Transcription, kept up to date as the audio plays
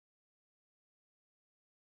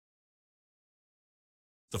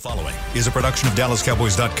The following is a production of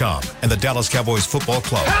DallasCowboys.com and the Dallas Cowboys Football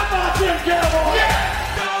Club. How about them Cowboys?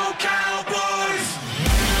 Yeah! Go Cowboys!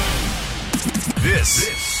 This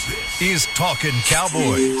is Talkin'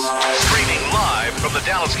 Cowboys. Streaming live from the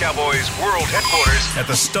Dallas Cowboys World Headquarters at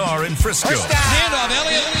the Star in Frisco. Handoff,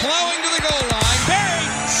 Elliott plowing to the goal line. Barry,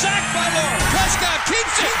 sacked by Lawrence. Prescott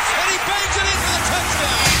keeps it, and he bangs it in for the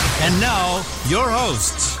touchdown. And now, your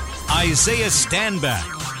hosts, Isaiah Stanback,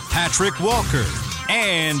 Patrick Walker,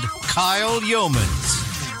 and Kyle Yeomans.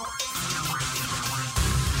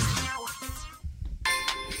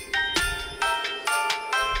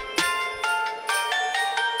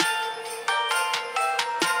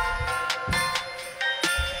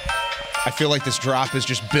 I feel like this drop is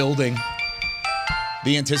just building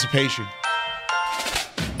the anticipation.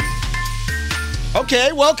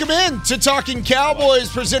 Okay, welcome in to Talking Cowboys,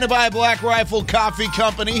 presented by Black Rifle Coffee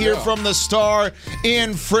Company here from the Star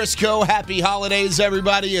in Frisco. Happy holidays,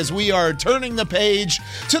 everybody, as we are turning the page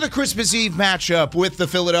to the Christmas Eve matchup with the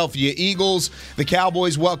Philadelphia Eagles. The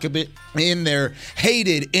Cowboys welcome it in their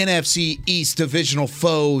hated NFC East divisional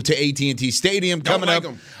foe to AT&T Stadium coming up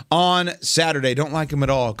on Saturday. Don't like them at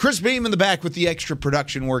all. Chris Beam in the back with the extra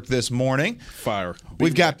production work this morning. Fire.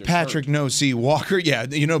 We've got Patrick No C Walker. Yeah,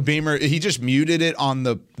 you know, Beamer, he just muted it on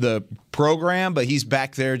the program, but he's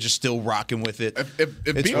back there just still rocking with it.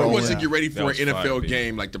 If Beamer was to get ready for an NFL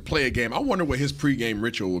game, like to play a game, I wonder what his pregame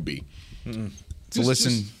ritual would be. To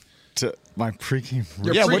listen to my pregame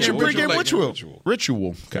ritual. Yeah, what's your pregame ritual?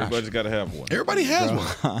 Ritual. Everybody's got to have one. Everybody has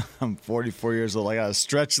one. I'm 44 years old. I got to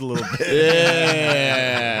stretch a little bit.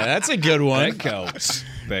 Yeah, that's a good one. That counts.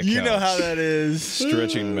 You know how that is.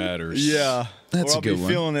 Stretching matters. Yeah. That's a good one. I'll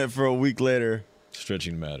be feeling it for a week later.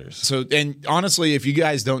 Stretching matters. So, and honestly, if you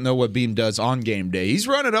guys don't know what Beam does on game day, he's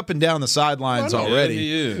running up and down the sidelines already. Yeah,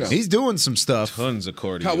 he is. He's doing some stuff. Tons of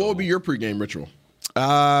cardio. What would be your pregame ritual?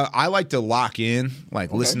 I like to lock in,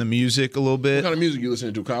 listen to music a little bit. What kind of music you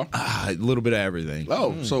listening to, Kyle? A little bit of everything.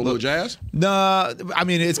 Oh, so a little jazz? No, I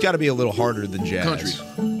mean, it's got to be a little harder than jazz.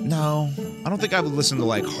 Country? No, I don't think I would listen to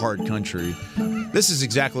hard country. This is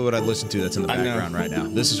exactly what I'd listen to that's in the background right now.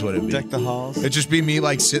 This is what it'd be. Deck the halls? It'd just be me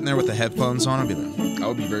sitting there with the headphones on. I'd be like, I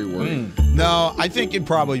would be very worried. No, I think it'd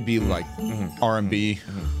probably be R&B.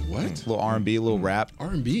 What? A little R&B, a little rap.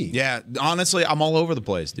 R&B? Yeah, honestly, I'm all over the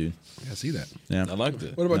place, dude. I see that. Yeah. I like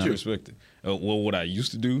that. What about you? I respect it. Well, what I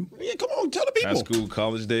used to do, Yeah, come on, tell the people. high school,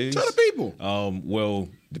 college days. Tell the people. Well,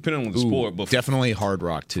 depending on the sport, but Definitely hard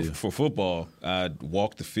rock, too. for football, I'd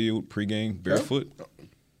walk the field pregame barefoot.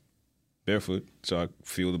 Barefoot, so I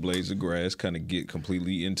feel the blades of grass, kind of get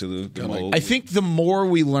completely into the mold. I think the more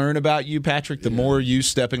we learn about you, Patrick, the more you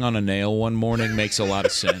stepping on a nail one morning makes a lot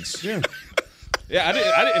of sense. Yeah,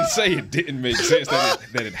 I didn't say it didn't make sense that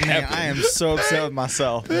it happened. I am so upset with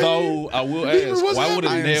myself. Though I will ask, why would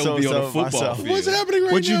a nail be on a football field? What's happening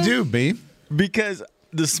right What'd now? you do, B? Because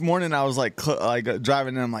this morning I was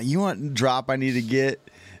driving and I'm like, you know what drop I need to get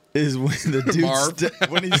is when the dude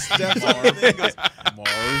when he steps on it and goes,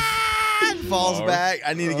 Marv. falls back.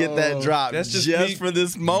 I need to get that drop That's just me- for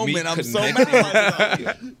this moment. I'm so connecting. mad at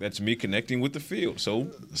myself. That's me connecting with the field. So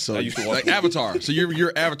I used to like walk. Avatar. So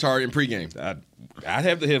you're Avatar in pregame. I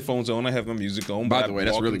have the headphones on. I have my music on. By but the I way,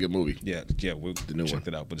 that's a walk- really good movie. Yeah, we'll new check one.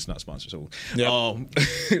 that out, but it's not sponsored. So,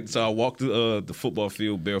 so I walked the football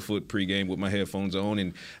field barefoot pregame with my headphones on,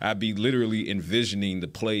 and I'd be literally envisioning the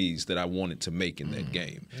plays that I wanted to make in that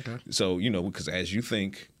game. Okay. So because as you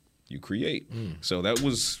think, you create. So that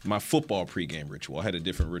was my football pregame ritual. I had a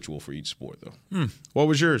different ritual for each sport, though. What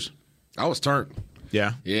was yours? I was turned.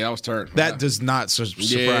 Yeah. Yeah, I was turned. That does not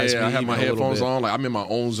surprise me. I have my even a little headphones bit. on. I'm in my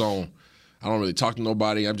own zone. I don't really talk to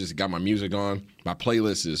nobody. I've just got my music on. My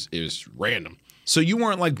playlist is random. So you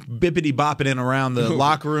weren't bippity bopping in around the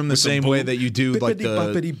locker room the same way that you do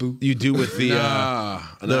you do with the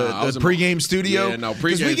the pregame studio. Yeah, no,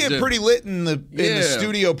 because we get pretty lit in the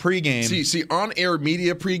studio pregame. See, on air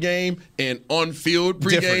media pregame and on field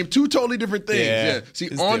pregame, Different. two totally different things. Yeah, See,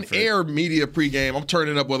 it's on different. air media pregame, I'm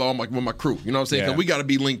turning up with my crew. You know what I'm saying? Because we got to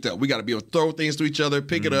be linked up. We got to be able to throw things to each other,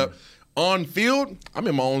 pick it up. On field, I'm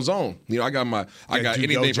in my own zone. I got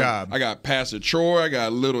anything. I got Pastor Troy. I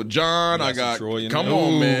got Little John. I got. Troy Come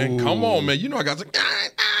on, man. I got some.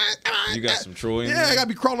 You got some Troy in Yeah, there? I got to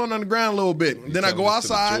be crawling on the ground a little bit. Then I go talking to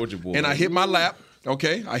the outside Georgia boy. and I hit my lap.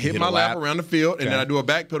 Okay, I hit my lap around the field, and then I do a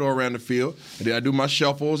back pedal around the field, and then I do my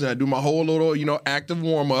shuffles, and I do my whole little, active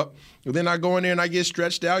warm up. And then I go in there and I get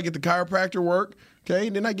stretched out, get the chiropractor work. Okay,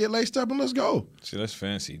 and then I get laced up and let's go. See, that's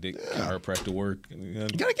fancy. Chiropractor work. You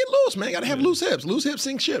gotta get loose, man. You gotta have loose hips. Loose hips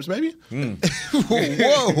sink ships, baby.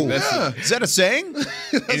 Whoa, is that a saying?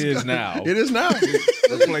 It is now. It is now.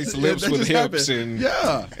 replace lips with hips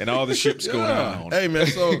and all the ships go down. Hey man,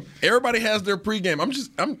 so everybody has their pregame.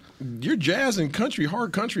 Your jazz and country,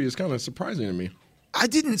 hard country is kind of surprising to me. I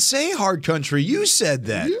didn't say hard country. You said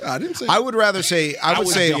that. Yeah, I didn't say. I would rather say I would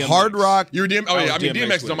say DMX. hard rock. You were DMX. Oh yeah, I mean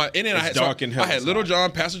DMX is on my. And then I had Little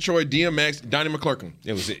John, Pastor Troy, DMX, Donnie McClurkin.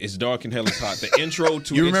 It's Dark and Hell is Hot. The intro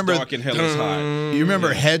to It's Dark and Hell is Hot. You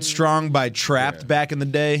remember Headstrong by Trapped back in the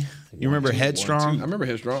day? You remember Headstrong? I remember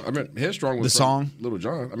Headstrong. Headstrong was the song Little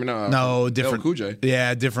John. I mean, no, different. Cool J.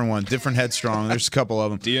 Yeah, different one. Different Headstrong. There's a couple of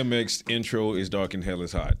them. DMX intro is Dark and Hell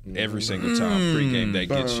is Hot. Every single time pregame that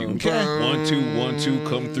gets you. 1 2 1 2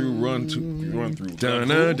 come through run through. You don't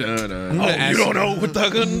know what they're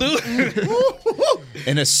gonna do.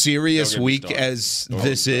 In a serious week as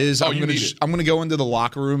this is, I'm gonna go into the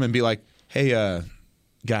locker room and be like, hey,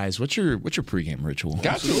 guys, what's your pregame ritual?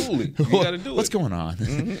 Absolutely, you got to do it. What's going on?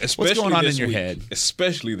 Especially what's going on in your week.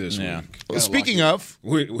 Especially Especially this week. Speaking of,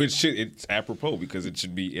 which it's apropos because it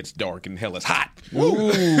should be it's dark and hell is hot.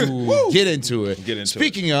 Woo. Get into it.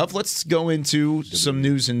 Speaking of, let's go into some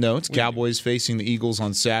news and notes. Cowboys facing the Eagles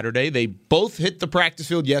on Saturday. They both hit the practice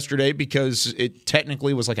field yesterday because it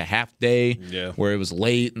technically was like a half day where it was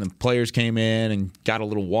late and the players came in and got a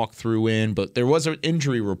little walkthrough in, but there was an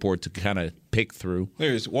injury report to kind of pick through.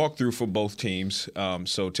 There's walkthrough for both teams,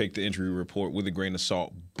 so take the injury report with a grain of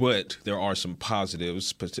salt. But there are some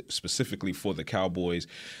positives, specifically for the Cowboys.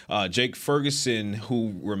 Jake Ferguson,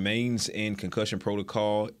 who remains in concussion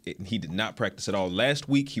protocol, he did not practice at all last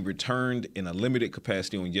week. He returned in a limited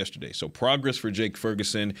capacity on yesterday. So progress for Jake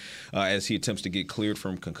Ferguson as he attempts to get cleared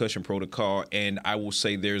from concussion protocol. And I will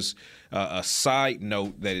say there's a side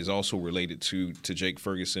note that is also related to Jake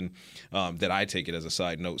Ferguson that I take it as a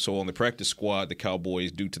side note. So on the practice squad, the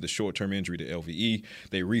Cowboys, due to the short-term injury to LVE,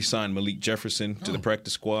 they re-signed Malik Jefferson to the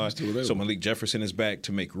practice squad. So Malik Jefferson is back.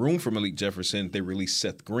 To make room for Malik Jefferson, they released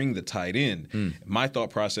Seth Green, the tight end. My thought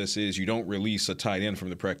process is you don't release a tight end from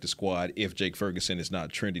the practice squad if Jake Ferguson is not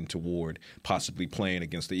trending toward possibly playing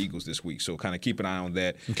against the Eagles this week. So kind of keep an eye on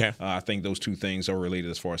that. Okay. I think those two things are related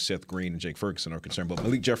as far as Seth Green and Jake Ferguson are concerned. But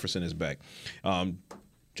Malik Jefferson is back.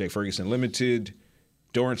 Jake Ferguson limited.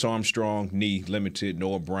 Dorrance Armstrong, knee limited.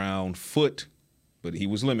 Noah Brown, foot, but he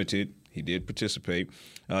was limited. He did participate.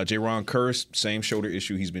 Jaron Curse, same shoulder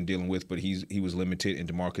issue he's been dealing with, but he was limited.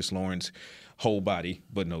 And DeMarcus Lawrence, whole body,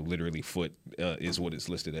 but no, literally foot is what it's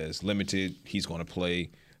listed as. Limited, he's going to play.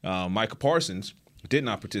 Micah Parsons did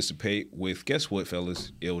not participate with, guess what,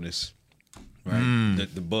 fellas? Illness. Right?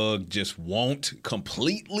 The bug just won't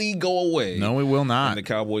completely go away. No, it will not. In the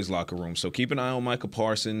Cowboys locker room. So keep an eye on Micah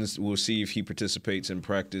Parsons. We'll see if he participates in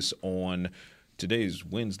practice on today's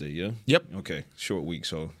Wednesday, yeah? Yep. Okay, short week,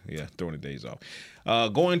 so yeah, throwing the days off.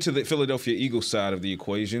 Going to the Philadelphia Eagles side of the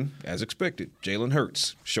equation, as expected, Jalen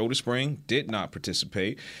Hurts, shoulder sprain, did not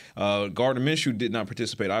participate. Gardner Minshew did not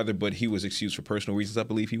participate either, but he was excused for personal reasons. I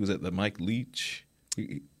believe he was at the Mike Leach.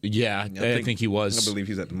 Yeah, I think he was. I believe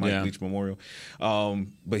he's at the Mike Leach Memorial.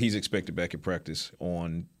 But he's expected back at practice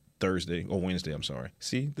on Wednesday, I'm sorry.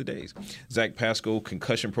 See the days. Zach Pascal,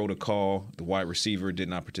 concussion protocol, the wide receiver did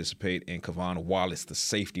not participate, and Kavon Wallace, the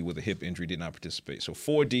safety with a hip injury, did not participate. So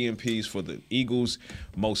 4 DNPs for the Eagles,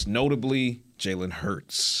 most notably Jalen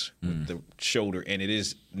Hurts with the shoulder. And it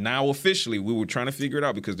is now officially, we were trying to figure it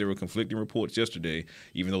out because there were conflicting reports yesterday,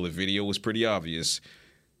 even though the video was pretty obvious.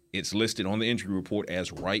 It's listed on the injury report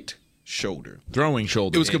as right shoulder. Throwing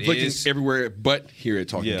shoulder. It was conflicting everywhere but here at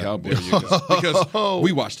Talking Cowboys. Because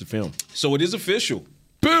we watched the film. So it is official.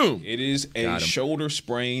 Boom! It is a shoulder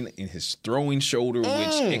sprain in his throwing shoulder, which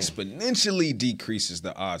exponentially decreases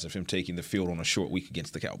the odds of him taking the field on a short week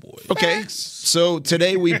against the Cowboys. Okay, so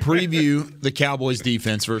today we preview the Cowboys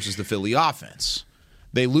defense versus the Philly offense.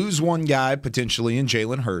 They lose one guy potentially in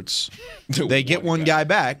Jalen Hurts. They get one guy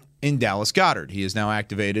back in Dallas Goedert. He is now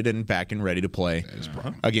activated and back and ready to play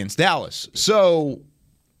against Dallas. So,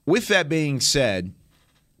 with that being said,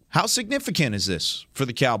 how significant is this for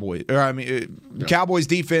the Cowboys? Cowboys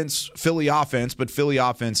defense, Philly offense, but Philly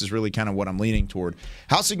offense is really kind of what I'm leaning toward.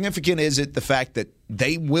 How significant is it the fact that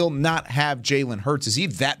they will not have Jalen Hurts? Is he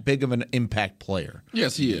that big of an impact player?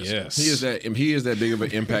 Yes, he is. Yes. He is that big of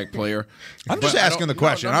an impact player. I'm just asking the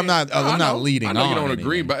question. I'm not leading on. I know you don't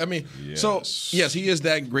agree, anything. but I mean, so yes, he is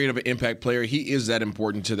that great of an impact player. He is that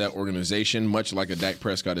important to that organization, much like a Dak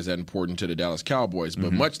Prescott is that important to the Dallas Cowboys.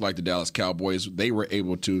 But much like the Dallas Cowboys,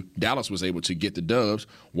 Dallas was able to get the dubs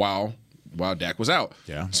while Dak was out.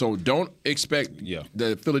 Yeah. So don't expect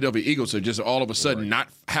the Philadelphia Eagles to just all of a sudden not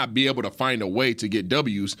be able to find a way to get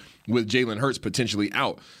W's with Jalen Hurts potentially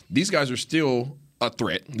out. These guys are still a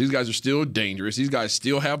threat. These guys are still dangerous. These guys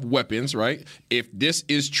still have weapons, right? If this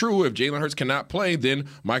is true, if Jalen Hurts cannot play, then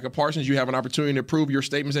Micah Parsons, you have an opportunity to prove your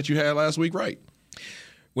statements that you had last week right.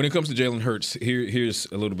 When it comes to Jalen Hurts, here's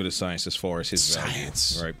a little bit of science as far as his value,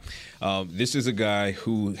 right? This is a guy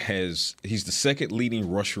who he's the second leading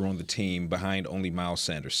rusher on the team behind only Miles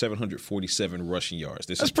Sanders, 747 rushing yards.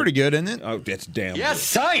 That's pretty good, isn't it? Oh, that's damn good.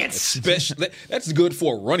 Science! That's good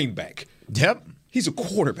for a running back. Yep. He's a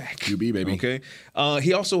quarterback. QB, baby. Okay.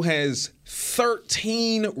 He also has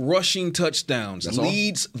 13 rushing touchdowns. That's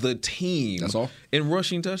leads the team. That's all? In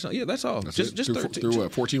rushing touchdowns. Yeah, that's all. That's just 13. Through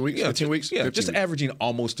what, 14 weeks? Yeah, 15 weeks? Yeah, 15 just weeks. averaging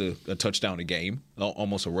almost a touchdown a game,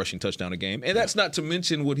 almost a rushing touchdown a game. And that's not to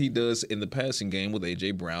mention what he does in the passing game with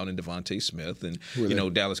A.J. Brown and Devontae Smith and,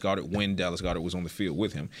 Dallas Goedert when Dallas Goedert was on the field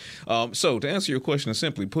with him. So to answer your question,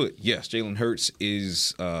 simply put, yes, Jalen Hurts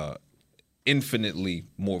is infinitely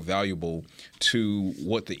more valuable to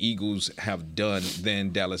what the Eagles have done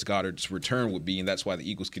than Dallas Goedert's return would be, and that's why the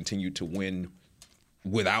Eagles continue to win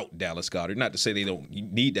without Dallas Goedert. Not to say they don't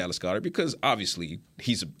need Dallas Goedert, because obviously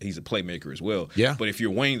he's a playmaker as well. Yeah. But if you're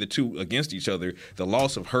weighing the two against each other, the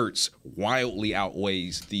loss of Hurts wildly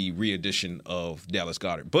outweighs the re-addition of Dallas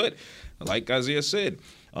Goedert. But like Isaiah said,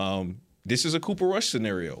 this is a Cooper Rush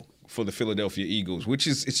scenario for the Philadelphia Eagles, which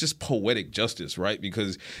is it's just poetic justice, right?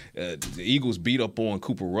 Because the Eagles beat up on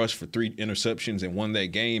Cooper Rush for 3 interceptions and won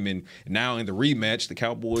that game, and now in the rematch, the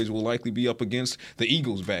Cowboys will likely be up against the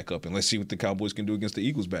Eagles backup, and let's see what the Cowboys can do against the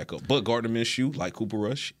Eagles backup. But Gardner Minshew, like Cooper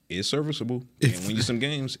Rush, is serviceable and win you some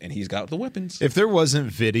games, and he's got the weapons. If there wasn't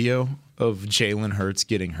video of Jalen Hurts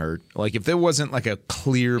getting hurt, like if there wasn't like a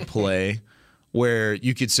clear play where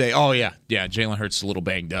you could say, oh, yeah, Jalen Hurts is a little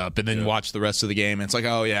banged up, and then watch the rest of the game, and it's like,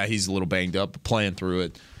 oh, yeah, he's a little banged up, playing through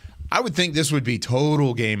it. I would think this would be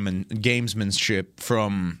total gamesmanship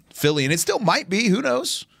from Philly, and it still might be. Who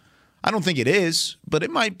knows? I don't think it is, but it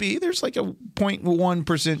might be. There's like a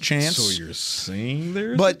 0.1% chance. So you're saying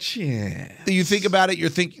there's a chance. You think about it, you're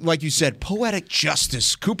thinking, like you said, poetic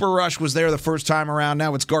justice. Cooper Rush was there the first time around.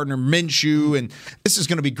 Now it's Gardner Minshew, and this is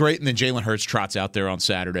going to be great. And then Jalen Hurts trots out there on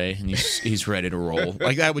Saturday, and he's ready to roll.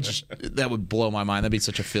 Like that would blow my mind. That'd be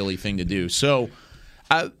such a Philly thing to do. So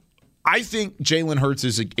I think Jalen Hurts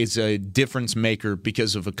is a difference maker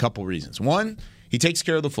because of a couple reasons. One, he takes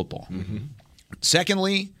care of the football. Mm-hmm.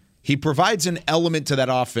 Secondly, he provides an element to that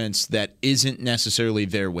offense that isn't necessarily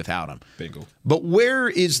there without him. Bingo. But where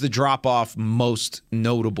is the drop-off most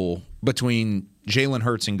notable between Jalen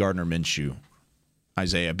Hurts and Gardner Minshew,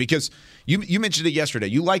 Isaiah? Because you mentioned it yesterday.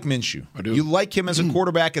 You like Minshew. I do. You like him as a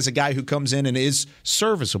quarterback, as a guy who comes in and is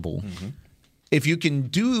serviceable. Mm-hmm. If you can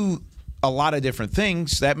do a lot of different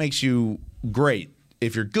things, that makes you great.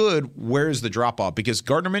 If you're good, where's the drop-off? Because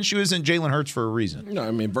Gardner Minshew isn't Jalen Hurts for a reason. No,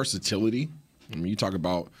 I mean, versatility. I mean, you talk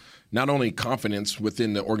about not only confidence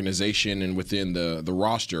within the organization and within the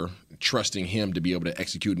roster, trusting him to be able to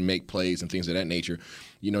execute and make plays and things of that nature.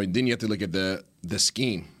 Then you have to look at the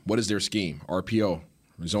scheme. What is their scheme? RPO,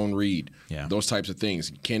 zone read, those types of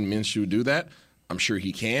things. Can Minshew do that? I'm sure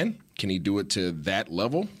he can. Can he do it to that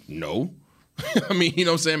level? No. I mean, you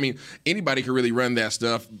know what I'm saying? I mean, anybody can really run that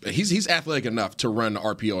stuff. He's athletic enough to run the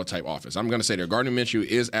RPO type offense. I'm going to say that Gardner Minshew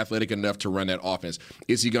is athletic enough to run that offense.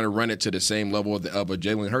 Is he going to run it to the same level of a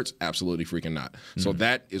Jalen Hurts? Absolutely freaking not. Mm-hmm. So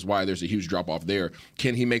that is why there's a huge drop off there.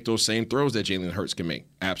 Can he make those same throws that Jalen Hurts can make?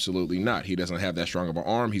 Absolutely not. He doesn't have that strong of an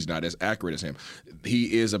arm. He's not as accurate as him.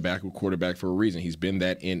 He is a backup quarterback for a reason. He's been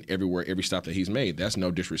that in every stop that he's made. That's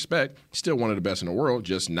no disrespect. Still one of the best in the world,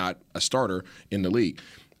 just not a starter in the league.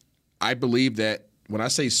 I believe that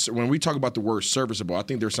when we talk about the word serviceable, I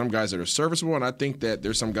think there's some guys that are serviceable, and I think that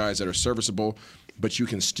there's some guys that are serviceable, but you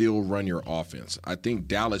can still run your offense. I think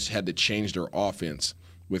Dallas had to change their offense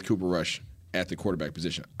with Cooper Rush at the quarterback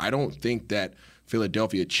position. I don't think that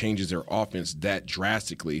Philadelphia changes their offense that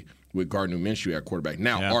drastically with Gardner Minshew at quarterback.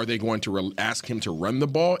 Now, Are they going to ask him to run the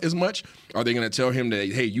ball as much? Are they going to tell him that,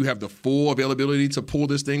 hey, you have the full availability to pull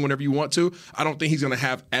this thing whenever you want to? I don't think he's going to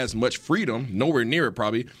have as much freedom, nowhere near it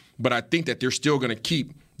probably, but I think that they're still going to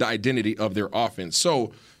keep the identity of their offense.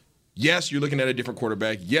 So, yes, you're looking at a different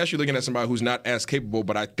quarterback. Yes, you're looking at somebody who's not as capable,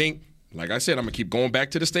 but I think, like I said, I'm going to keep going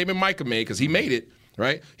back to the statement Micah made because he made it.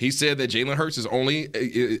 Right? He said that Jalen Hurts is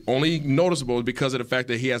only noticeable because of the fact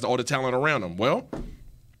that he has all the talent around him. Well,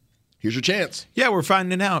 here's your chance. Yeah, we're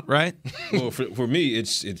finding out, right? Well, for me,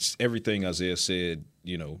 it's everything Isaiah said,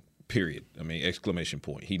 period. I mean, exclamation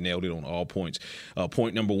point. He nailed it on all points.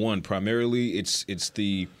 Point number one, primarily, it's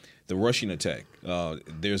the rushing attack.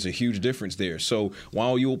 There's a huge difference there. So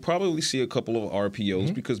while you'll probably see a couple of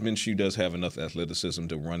RPOs because Minshew does have enough athleticism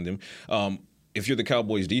to run them, if you're the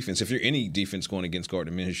Cowboys defense, if you're any defense going against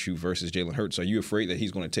Gardner Minshew versus Jalen Hurts, are you afraid that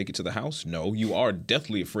he's going to take it to the house? No, you are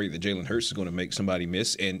definitely afraid that Jalen Hurts is going to make somebody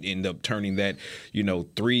miss and end up turning that,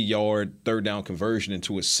 3-yard third down conversion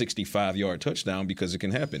into a 65-yard touchdown, because it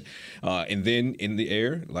can happen. And then in the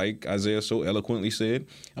air, like Isaiah so eloquently said,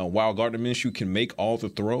 while Gardner Minshew can make all the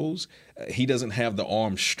throws, he doesn't have the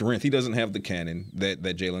arm strength. He doesn't have the cannon that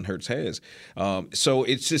Jalen Hurts has. So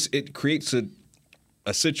it creates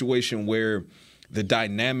a situation where the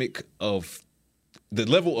dynamic of the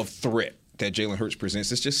level of threat that Jalen Hurts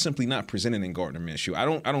presents is just simply not presented in Gardner Minshew. I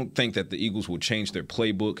don't think that the Eagles will change their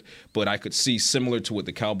playbook, but I could see, similar to what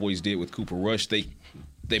the Cowboys did with Cooper Rush, they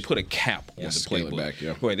put a cap on the playbook. Back,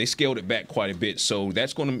 yeah. Right, they scaled it back quite a bit. So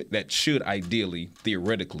that should ideally,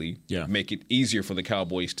 theoretically, make it easier for the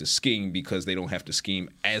Cowboys to scheme, because they don't have to scheme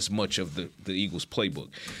as much of the Eagles playbook.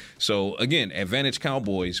 So again, advantage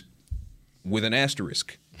Cowboys with an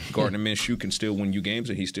asterisk. Gardner Minshew can still win you games,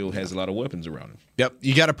 and he still has a lot of weapons around him. Yep,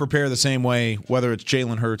 you got to prepare the same way, whether it's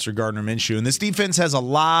Jalen Hurts or Gardner Minshew. And this defense has a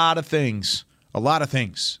lot of things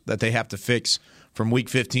that they have to fix from Week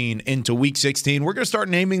 15 into Week 16. We're going to start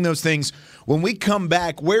naming those things when we come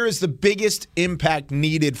back. Where is the biggest impact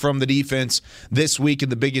needed from the defense this week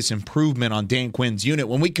and the biggest improvement on Dan Quinn's unit?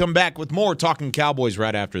 When we come back with more Talking Cowboys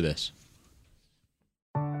right after this.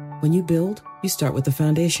 When you build, you start with the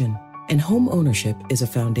foundation. And home ownership is a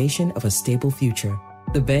foundation of a stable future.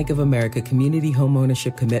 The Bank of America Community Home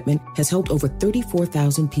Ownership Commitment has helped over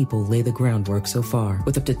 34,000 people lay the groundwork so far,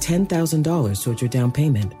 with up to $10,000 towards your down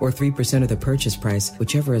payment or 3% of the purchase price,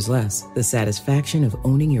 whichever is less. The satisfaction of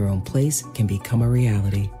owning your own place can become a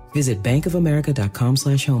reality. Visit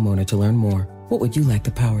bankofamerica.com/homeowner to learn more. What would you like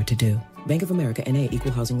the power to do? Bank of America N.A.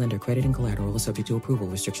 Equal Housing Lender. Credit and collateral is subject to approval.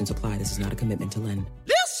 Restrictions apply. This is not a commitment to lend.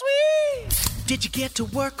 Did you get to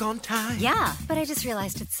work on time? Yeah, but I just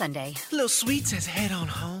realized it's Sunday. Little Sweet says head on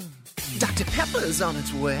home. Dr. Pepper's on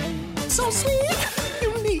its way. So sweet,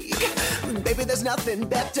 unique. Baby, there's nothing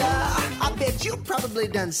better. I bet you've probably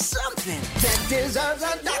done something that deserves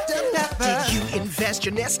a Dr. Pepper. Did you invest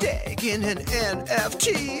your nest egg in an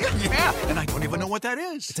NFT? Yeah, and I don't even know what that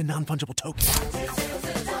is. It's a non-fungible token.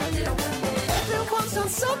 Everyone's done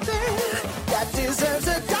something that deserves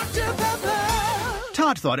a Dr. Pepper.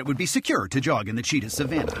 Todd thought it would be secure to jog in the cheetah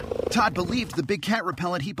savanna. Todd believed the big cat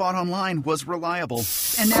repellent he bought online was reliable.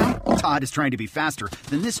 And now, Todd is trying to be faster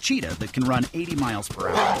than this cheetah that can run 80 miles per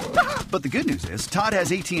hour. But the good news is, Todd has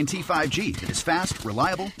AT&T 5G that is fast,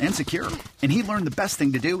 reliable, and secure. And he learned the best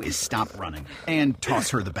thing to do is stop running and toss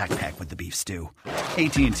her the backpack with the beef stew.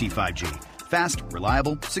 AT&T 5G. Fast,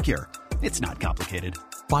 reliable, secure. It's not complicated.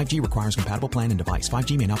 5G requires compatible plan and device.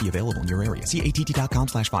 5G may not be available in your area. See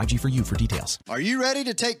att.com/5G for you for details. Are you ready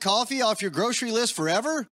to take coffee off your grocery list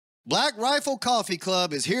forever? Black Rifle Coffee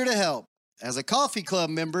Club is here to help. As a coffee club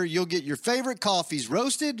member, you'll get your favorite coffees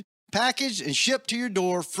roasted, packaged, and shipped to your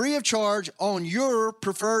door free of charge on your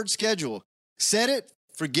preferred schedule. Set it,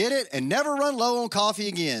 forget it, and never run low on coffee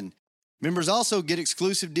again. Members also get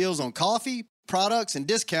exclusive deals on coffee, products, and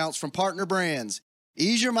discounts from partner brands.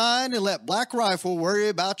 Ease your mind and let Black Rifle worry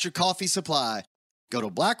about your coffee supply. Go to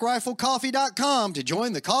blackriflecoffee.com to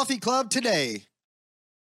join the coffee club today.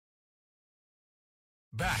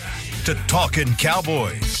 Back to Talking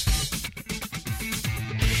Cowboys.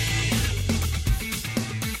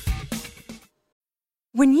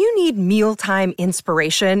 When you need mealtime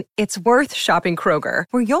inspiration, it's worth shopping Kroger,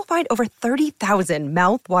 where you'll find over 30,000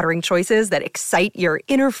 mouth-watering choices that excite your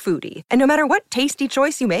inner foodie. And no matter what tasty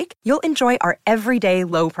choice you make, you'll enjoy our everyday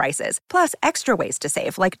low prices, plus extra ways to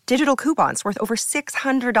save, like digital coupons worth over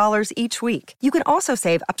 $600 each week. You can also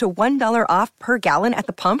save up to $1 off per gallon at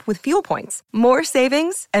the pump with fuel points. More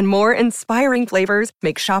savings and more inspiring flavors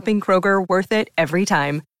make shopping Kroger worth it every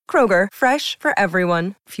time. Kroger, fresh for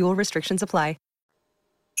everyone. Fuel restrictions apply.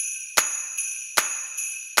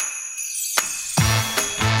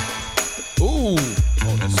 Ooh.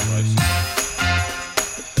 Oh, that's spicy.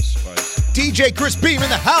 That's spicy. DJ Chris Beam in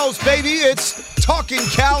the house, baby. It's Talking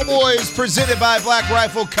Cowboys, presented by Black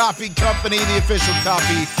Rifle Coffee Company, the official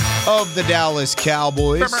coffee of the Dallas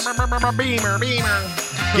Cowboys. Beamer.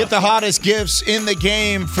 Get the hottest gifts in the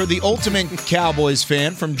game for the ultimate Cowboys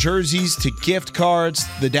fan. From jerseys to gift cards,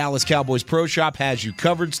 the Dallas Cowboys Pro Shop has you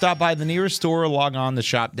covered. Stop by the nearest store or log on to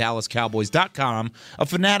shopdallascowboys.com. A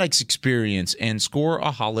Fanatics experience and score a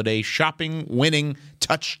holiday shopping winning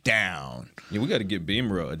touchdown. Yeah, we got to get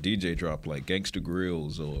Beamer a DJ drop like Gangsta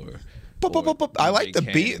Grills or I like the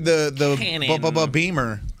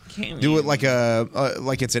Beamer. Do it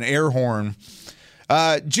like it's an air horn.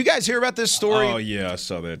 Did you guys hear about this story? Oh, yeah, I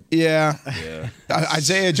saw that. Yeah. Yeah.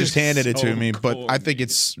 Isaiah just handed it to so me, but corny. I think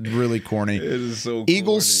it's really corny. It is so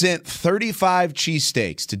Eagles corny. sent 35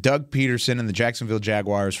 cheesesteaks to Doug Peterson and the Jacksonville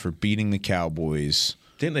Jaguars for beating the Cowboys.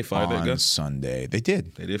 Didn't they fire that guy? On Sunday. They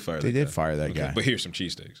did. They did fire They that did guy. fire that guy. But here's some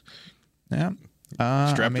cheesesteaks. Yeah.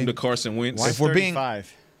 Strap him to Carson Wentz. Why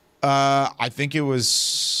 35? I think it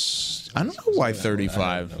was. I don't know why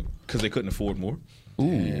 35. Because they couldn't afford more.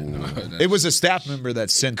 Ooh. It was a staff member that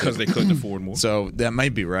sent it. Because they couldn't afford more. So that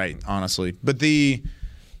might be right, honestly. But the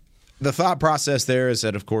thought process there is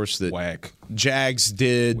that, of course, that Jags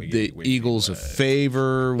did the Eagles a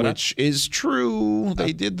favor, which is true.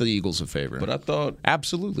 They did the Eagles a favor. But I thought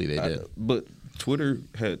absolutely they did. But Twitter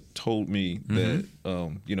had told me that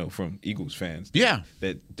from Eagles fans,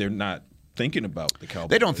 that they're not thinking about the Cowboys.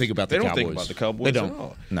 They don't think about the Cowboys. They don't think about the Cowboys. They don't. At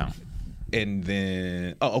all. No. And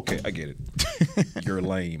then, okay, I get it. You're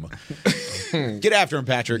lame. Get after him,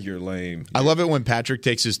 Patrick. You're lame. I love it when Patrick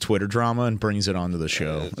takes his Twitter drama and brings it onto the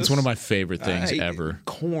show. It's one of my favorite things ever.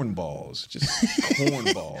 Cornballs. Just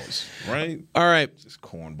cornballs, right? All right. Just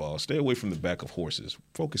cornballs. Stay away from the back of horses.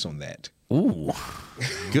 Focus on that. Ooh.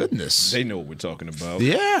 Goodness. They know what we're talking about.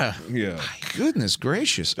 Yeah. Yeah. Goodness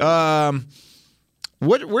gracious.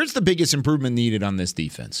 Where's the biggest improvement needed on this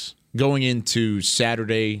defense going into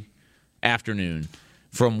Saturday afternoon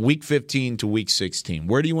from week 15 to week 16?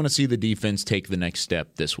 Where do you want to see the defense take the next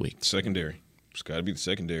step this week? Secondary. It's got to be the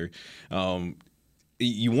secondary.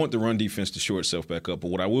 You want the run defense to shore itself back up,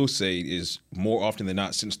 but what I will say is more often than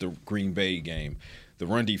not since the Green Bay game, the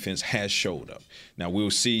run defense has showed up. Now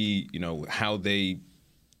we'll see, how they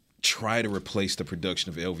try to replace the production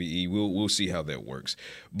of LVE. We'll see how that works.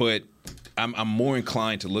 But I'm more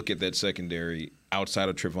inclined to look at that secondary outside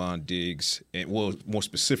of Trevon Diggs, and more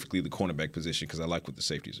specifically the cornerback position, because I like what the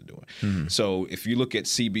safeties are doing. Mm-hmm. So if you look at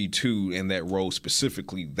CB2 and that role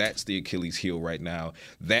specifically, that's the Achilles heel right now.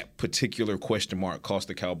 That particular question mark cost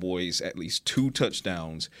the Cowboys at least 2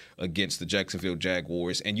 touchdowns against the Jacksonville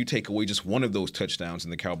Jaguars, and you take away just one of those touchdowns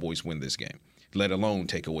and the Cowboys win this game, let alone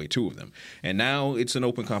take away 2 of them. And now it's an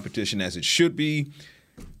open competition as it should be,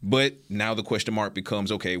 but now the question mark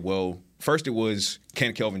becomes, okay, well, first it was,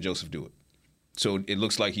 can Kelvin Joseph do it? So it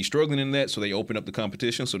looks like he's struggling in that, so they open up the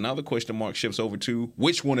competition. So now the question mark shifts over to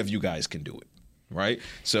which one of you guys can do it, right?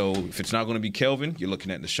 So if it's not going to be Kelvin, you're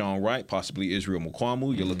looking at Deshaun Wright, possibly Israel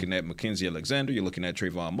Mukuamu. You're looking at Mackenzie Alexander. You're looking at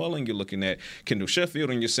Trayvon Mullen. You're looking at Kendall Sheffield,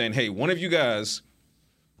 and you're saying, hey, one of you guys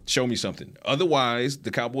show me something. Otherwise, the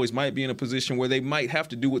Cowboys might be in a position where they might have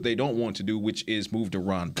to do what they don't want to do, which is move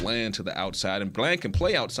DaRon Bland to the outside. And Bland can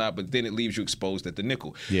play outside, but then it leaves you exposed at the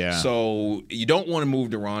nickel. Yeah. So you don't want to move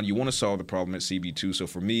DaRon. You want to solve the problem at CB2. So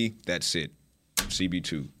for me, that's it.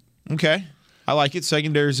 CB2. Okay. I like it.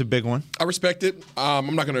 Secondary is a big one. I respect it.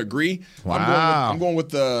 I'm not going to agree. Wow. I'm going with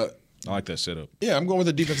the – I like that setup. Yeah, I'm going with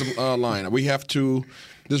the defensive line. We have to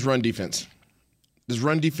 – this run defense. This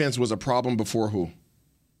run defense was a problem before who?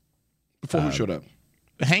 Before who showed up?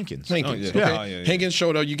 Hankins. Oh, yeah. Okay. Yeah. Hankins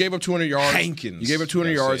showed up. You gave up 200 yards. Hankins. You gave up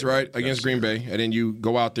 200 yards, right, That's against Green Bay. And then you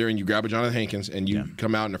go out there and you grab a Jonathan Hankins and you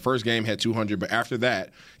come out in the first game, had 200. But after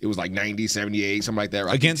that, it was like 90, 78, something like that.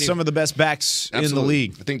 Right? Against some of the best backs in the Absolutely.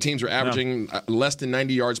 league. I think teams were averaging less than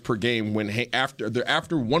 90 yards per game when after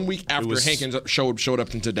 1 week after Hankins showed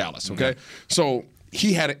up into Dallas, okay? So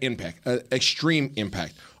he had an impact, an extreme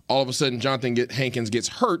impact. All of a sudden, Hankins gets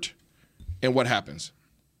hurt, and what happens?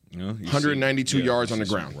 192 yards on the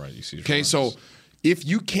ground. Right. You see okay, so if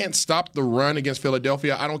you can't stop the run against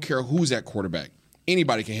Philadelphia, I don't care who's at quarterback.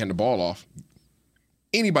 Anybody can hand the ball off.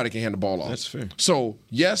 Anybody can hand the ball off. That's fair. So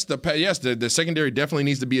the secondary definitely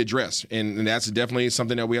needs to be addressed, and that's definitely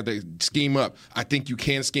something that we have to scheme up. I think you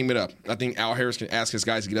can scheme it up. I think Al Harris can ask his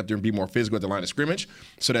guys to get up there and be more physical at the line of scrimmage,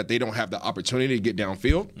 so that they don't have the opportunity to get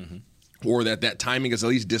downfield. Mm-hmm. Or that timing is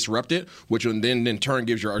at least disrupted, which then in turn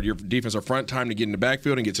gives your defensive front time to get in the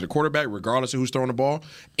backfield and get to the quarterback, regardless of who's throwing the ball.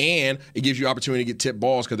 And it gives you opportunity to get tipped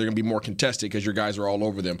balls because they're going to be more contested because your guys are all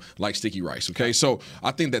over them like sticky rice. Okay, so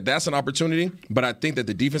I think that's an opportunity. But I think that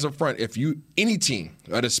the defensive front, any team,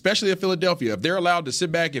 especially at Philadelphia, if they're allowed to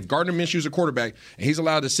sit back, if Gardner Minshew's a quarterback and he's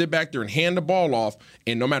allowed to sit back there and hand the ball off,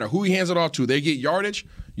 and no matter who he hands it off to, they get yardage,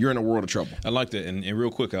 you're in a world of trouble. I like that. And real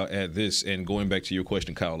quick, I'll add this, and going back to your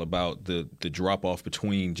question, Kyle, about the drop-off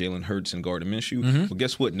between Jalen Hurts and Gardner Minshew. Mm-hmm. Well,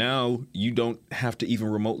 guess what? Now you don't have to even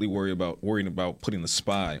remotely worrying about putting the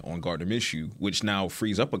spy on Gardner Minshew, which now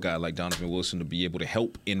frees up a guy like Donovan Wilson to be able to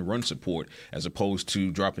help in run support as opposed to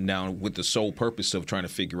dropping down with the sole purpose of trying to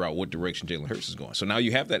figure out what direction Jalen Hurts is going. So now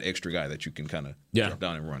you have that extra guy that you can kind of drop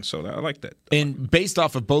down and run. So I like that. And based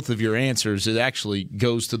off of both of your answers, it actually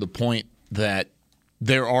goes to the point that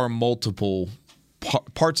there are multiple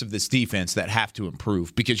parts of this defense that have to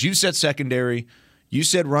improve because you said secondary, you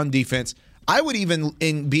said run defense. I would even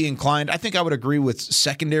be inclined, I think I would agree with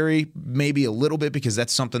secondary maybe a little bit because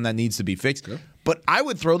that's something that needs to be fixed. Okay. But I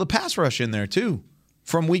would throw the pass rush in there too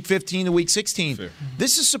from week 15 to week 16. Fair.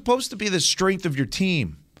 This is supposed to be the strength of your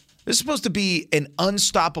team. This is supposed to be an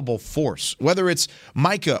unstoppable force, whether it's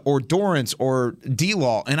Micah or Dorrance or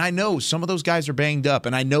D-Law. And I know some of those guys are banged up,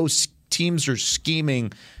 and I know teams are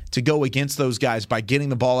scheming to go against those guys by getting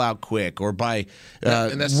the ball out quick or by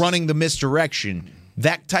running the misdirection.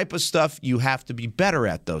 That type of stuff you have to be better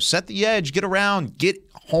at, though. Set the edge, get around, get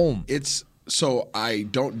home. So I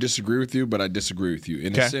don't disagree with you, but I disagree with you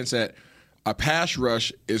in the sense that a pass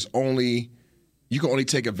rush is you can only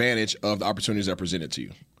take advantage of the opportunities that are presented to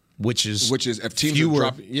you. Which is if teams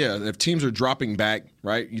if teams are dropping back,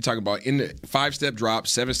 right? You talk about in the 5-step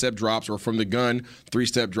drops, 7-step drops, or from the gun,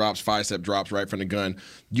 3-step drops, 5-step drops, right from the gun.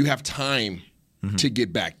 You have time to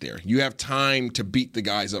get back there. You have time to beat the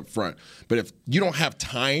guys up front. But if you don't have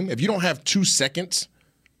time, if you don't have 2 seconds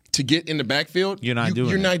to get in the backfield, you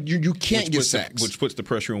can't get sacks. Which puts the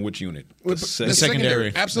pressure on which unit? The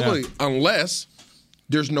secondary. Absolutely. Yeah. Unless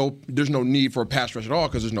there's no need for a pass rush at all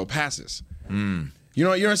because there's no passes. You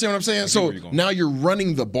understand what I'm saying? So now you're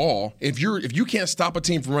running the ball. If you can't stop a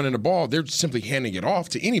team from running the ball, they're simply handing it off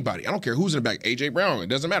to anybody. I don't care who's in the back. A.J. Brown. It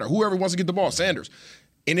doesn't matter. Whoever wants to get the ball. Sanders.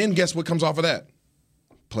 And then guess what comes off of that?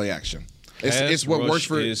 Play action. It's what works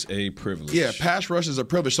for. Is a privilege. Yeah, pass rush is a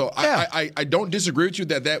privilege. So I don't disagree with you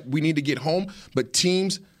that we need to get home. But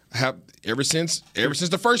teams have ever since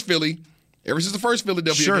the first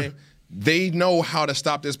Philadelphia game, they know how to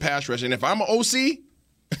stop this pass rush. And if I'm an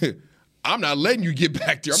OC. I'm not letting you get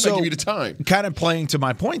back there. I'm not giving you the time. Kind of playing to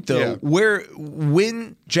my point, though,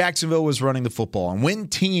 when Jacksonville was running the football and when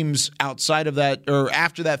teams outside of that or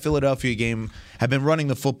after that Philadelphia game have been running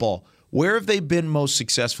the football, where have they been most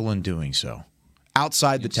successful in doing so?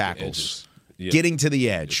 Outside the tackles, getting to the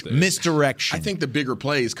edge, misdirection. I think the bigger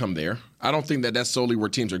plays come there. I don't think that's solely where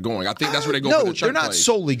teams are going. I think that's where they go for the chunk they're not plays.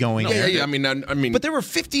 solely going there. Yeah, I mean, but there were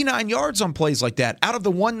 59 yards on plays like that out of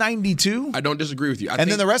the 192. I don't disagree with you.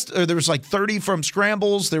 Then the rest, there was like 30 from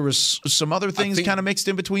scrambles. There was some other things kind of mixed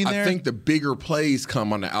in between there. I think the bigger plays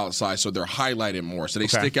come on the outside, so they're highlighted more, so they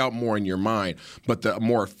stick out more in your mind. But the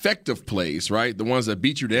more effective plays, right, the ones that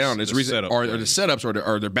beat you down, are the setups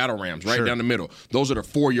or the battle rams, right down the middle. Those are the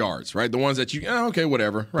 4 yards, right? The ones that you,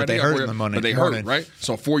 whatever, right? But they hurt in the money. But they hurt, right?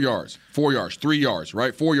 So 4 yards. 4 yards, 3 yards,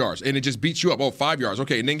 right? 4 yards. And it just beats you up. 5 yards.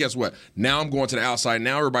 Okay, and then guess what? Now I'm going to the outside.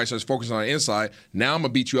 Now everybody starts focusing on the inside. Now I'm going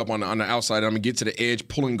to beat you up on the outside. I'm going to get to the edge,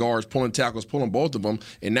 pulling guards, pulling tackles, pulling both of them.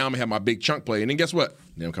 And now I'm going to have my big chunk play. And then guess what?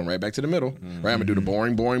 Then I'm come right back to the middle. Right? I'm going to do the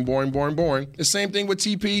boring. The same thing with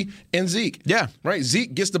TP and Zeke. Yeah. Right?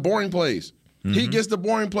 Zeke gets the boring plays. He gets the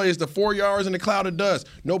boring plays, the 4 yards in the cloud of dust.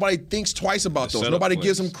 Nobody thinks twice about those. Nobody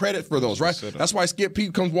gives him credit for those, right? That's why Skip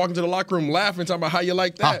Pete comes walking to the locker room laughing, talking about how you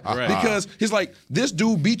like that. Because he's like, this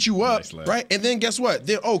dude beat you up, right? And then guess what?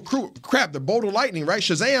 Then, crap, the bolt of lightning, right?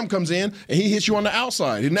 Shazam comes in, and he hits you on the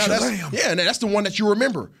outside. And now that's the one that you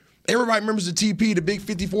remember. Everybody remembers the TP, the big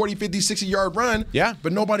 50, 40, 50, 60-yard run. Yeah.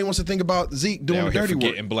 But nobody wants to think about Zeke doing the dirty work.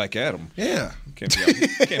 Forgetting Black Adam. Yeah. Can't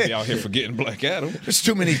be out here forgetting Black Adam. There's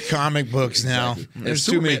too many comic books now. There's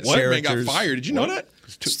too many characters. Superman got fired. Did you know that?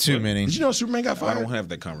 It's too many. Did you know Superman got fired? I don't have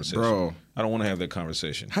that conversation. Bro. I don't want to have that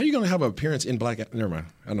conversation. How are you going to have an appearance in Black Adam? Never mind.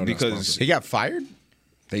 I know because he got fired?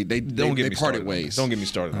 They parted ways. Don't get me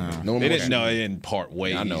started on that. They didn't part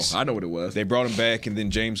ways. I know what it was. They brought him back, and then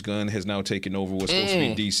James Gunn has now taken over what's supposed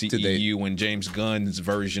to be DCEU, and James Gunn's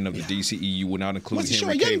version of the DCEU will not include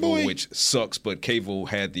Henry Cavill, which sucks, but Cavill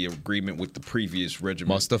had the agreement with the previous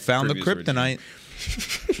regiment. Must have found the kryptonite.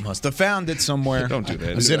 Must have found it somewhere. Don't do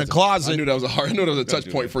that. It was in a closet. I knew that was a touch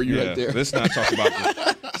point for you right there. Let's not talk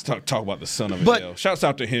about talk about the son of a hell. Shouts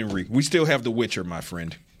out to Henry. We still have The Witcher, my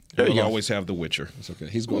friend. We'll always have The Witcher. It's okay.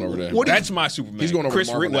 He's going over there. That's my Superman. He's going over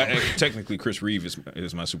technically, Chris Reeve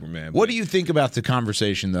is my Superman. What do you think about the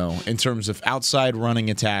conversation, though, in terms of outside running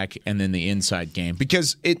attack and then the inside game?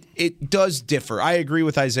 Because it does differ. I agree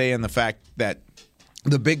with Isaiah in the fact that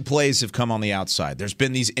the big plays have come on the outside. There's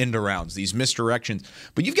been these end arounds, these misdirections.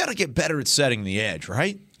 But you've got to get better at setting the edge,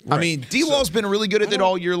 right? I mean, D-Law's been really good at it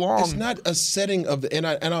all year long. It's not a setting of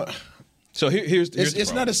the So here's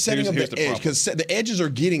it's not a setting of the edge because the edges are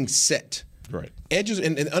getting set. Right. Edges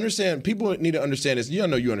and understand. People need to understand this. You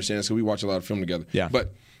know you understand this because we watch a lot of film together. Yeah.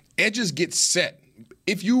 But edges get set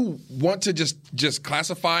if you want to just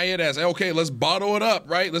classify it as, okay, let's bottle it up,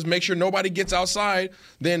 right? Let's make sure nobody gets outside.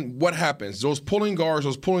 Then what happens? Those pulling guards,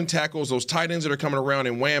 those pulling tackles, those tight ends that are coming around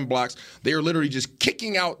in wham blocks, they are literally just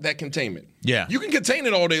kicking out that containment. Yeah. You can contain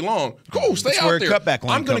it all day long. Go, stay out there. Cutback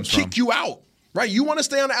line I'm going to kick you out. Right, you want to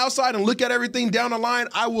stay on the outside and look at everything down the line?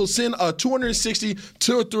 I will send a 260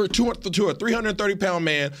 to a 330-pound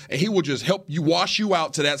man, and he will just help you wash you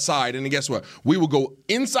out to that side. And then guess what? We will go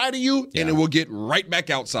inside of you, and it will get right back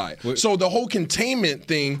outside. So the whole containment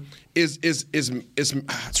thing is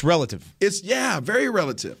it's relative. It's very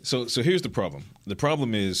relative. So here's the problem. The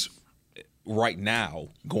problem is right now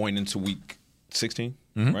going into week 16,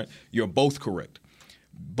 right? You're both correct,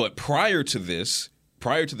 but prior to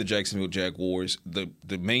the Jacksonville Jaguars,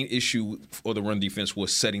 the main issue for the run defense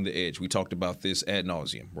was setting the edge. We talked about this ad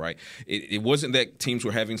nauseum, right? It wasn't that teams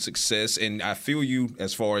were having success, and I feel you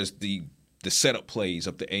as far as the setup plays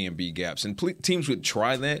up the A and B gaps. And teams would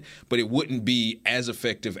try that, but it wouldn't be as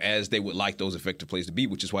effective as they would like those effective plays to be,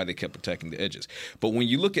 which is why they kept attacking the edges. But when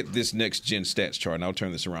you look at this next-gen stats chart, and I'll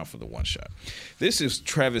turn this around for the one shot, this is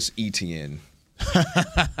Travis Etienne.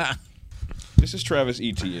 This is Travis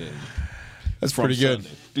Etienne. That's pretty good.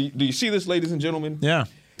 Do you see this, ladies and gentlemen? Yeah.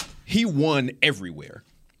 He won everywhere.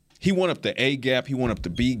 He won up the A gap. He won up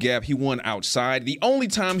the B gap. He won outside. The only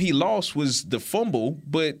time he lost was the fumble,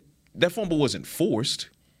 but that fumble wasn't forced.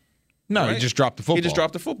 No, right? He just dropped the football. He just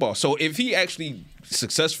dropped the football. So if he actually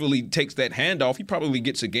successfully takes that handoff, he probably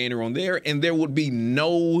gets a gainer on there, and there would be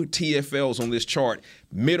no TFLs on this chart,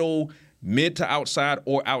 mid to outside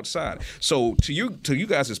or outside. So to you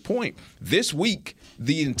guys' point, this week,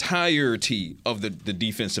 the entirety of the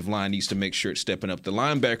defensive line needs to make sure it's stepping up. The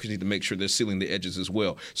linebackers need to make sure they're sealing the edges as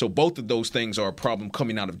well. So both of those things are a problem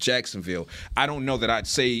coming out of Jacksonville. I don't know that I'd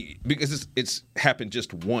say, because it's happened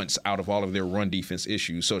just once out of all of their run defense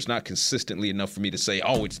issues, so it's not consistently enough for me to say,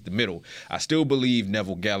 oh, it's the middle. I still believe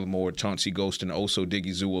Neville Gallimore, Chauncey Golston, also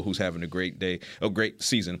Diggy Zua, who's having a great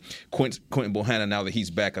season. Quentin Bohanna, now that he's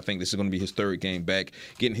back, I think this is going to be his third game back,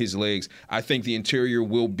 getting his legs. I think the interior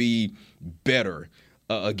will be better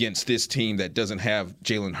against this team that doesn't have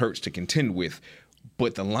Jalen Hurts to contend with.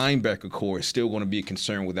 But the linebacker core is still going to be a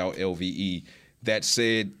concern without LVE. That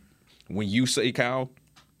said, when you say, Kyle,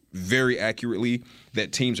 very accurately,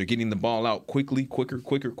 that teams are getting the ball out quicker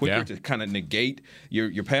to kind of negate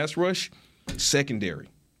your pass rush, secondary.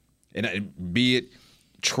 And be it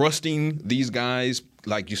trusting these guys,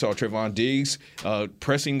 like you saw Trevon Diggs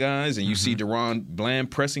pressing guys, and you see Deron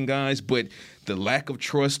Bland pressing guys, but the lack of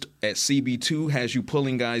trust at CB2 has you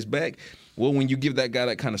pulling guys back. Well, when you give that guy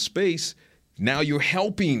that kind of space, now you're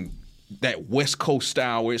helping that West Coast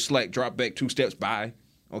style where it's like drop back 2 steps, bye.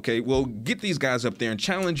 Okay, well, get these guys up there and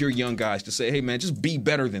challenge your young guys to say, hey, man, just be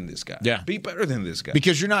better than this guy. Yeah. Be better than this guy.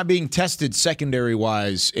 Because you're not being tested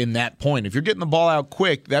secondary-wise in that point. If you're getting the ball out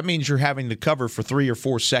quick, that means you're having to cover for 3 or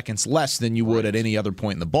 4 seconds less than you would at any other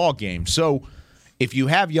point in the ball game. So if you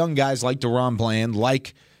have young guys like Deron Bland,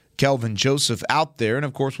 like Kelvin Joseph out there, and,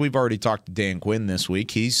 of course, we've already talked to Dan Quinn this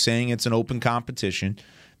week. He's saying it's an open competition.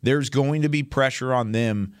 There's going to be pressure on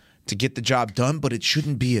them to get the job done, but it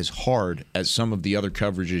shouldn't be as hard as some of the other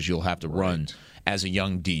coverages you'll have to run as a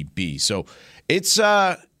young DB. So it's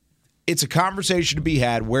a conversation to be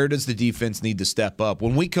had. Where does the defense need to step up?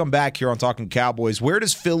 When we come back here on Talking Cowboys, where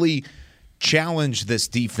does Philly challenge this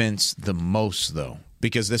defense the most, though?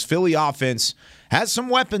 Because this Philly offense has some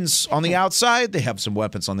weapons on the outside. They have some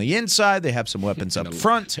weapons on the inside. They have some weapons up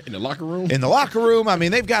front. In the locker room? In the locker room. I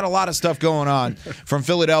mean, they've got a lot of stuff going on from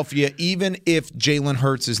Philadelphia, even if Jalen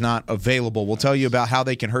Hurts is not available. We'll tell you about how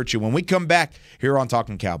they can hurt you when we come back here on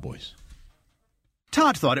Talking Cowboys.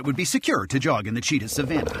 Todd thought it would be secure to jog in the cheetah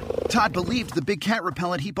savanna. Todd believed the big cat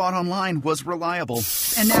repellent he bought online was reliable.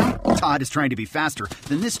 And now, Todd is trying to be faster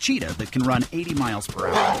than this cheetah that can run 80 miles per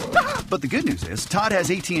hour. But the good news is, Todd has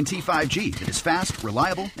AT&T 5G that is fast,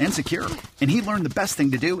 reliable, and secure. And he learned the best thing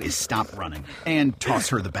to do is stop running and toss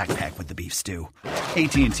her the backpack with the beef stew.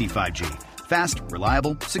 AT&T 5G. Fast,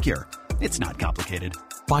 reliable, secure. It's not complicated.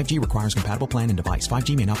 5G requires compatible plan and device.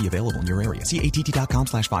 5G may not be available in your area. See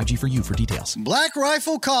att.com/5G for you for details. Black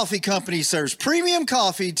Rifle Coffee Company serves premium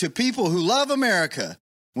coffee to people who love America.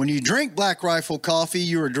 When you drink Black Rifle coffee,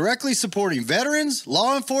 you are directly supporting veterans,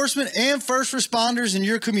 law enforcement, and first responders in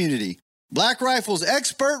your community. Black Rifle's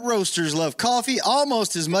expert roasters love coffee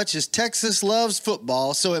almost as much as Texas loves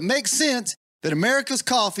football, so it makes sense that America's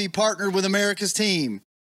Coffee partnered with America's team.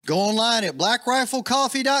 Go online at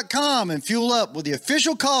blackriflecoffee.com and fuel up with the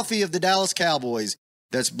official coffee of the Dallas Cowboys.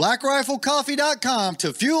 That's blackriflecoffee.com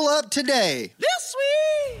to fuel up today. This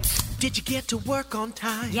sweet. Did you get to work on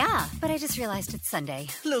time? Yeah, but I just realized it's Sunday.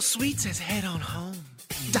 Little Sweet says head on home.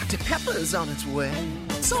 Dr. Pepper's on its way.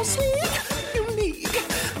 So sweet, unique.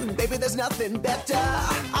 Baby, there's nothing better.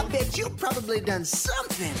 I bet you've probably done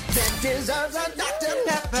something that deserves a Dr.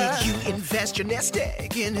 Pepper. Did you invest your nest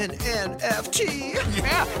egg in an NFT?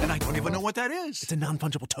 Yeah, and I don't even know what that is. It's a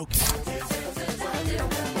non-fungible token.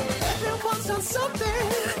 Everyone's done something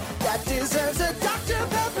that deserves a Dr.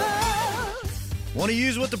 Pepper. Want to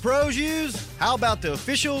use what the pros use? How about the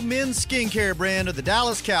official men's skincare brand of the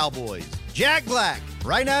Dallas Cowboys, Jack Black?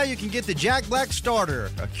 Right now, you can get the Jack Black Starter,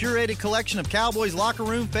 a curated collection of Cowboys locker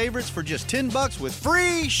room favorites for just $10 with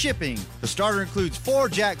free shipping. The starter includes 4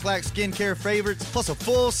 Jack Black skincare favorites, plus a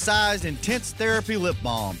full-sized intense therapy lip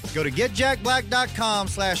balm. Go to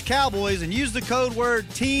getjackblack.com/Cowboys and use the code word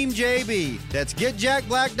TEAMJB. That's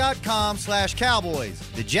getjackblack.com/Cowboys.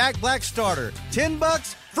 The Jack Black Starter,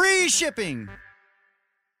 $10, free shipping.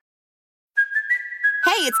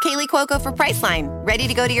 Hey, it's Kaylee Cuoco for Priceline. Ready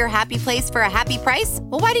to go to your happy place for a happy price?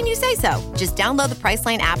 Well, why didn't you say so? Just download the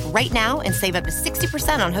Priceline app right now and save up to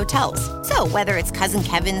 60% on hotels. So whether it's Cousin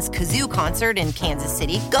Kevin's Kazoo Concert in Kansas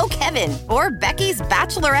City, go Kevin, or Becky's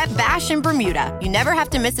Bachelorette Bash in Bermuda, you never have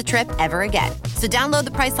to miss a trip ever again. So download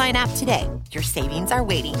the Priceline app today. Your savings are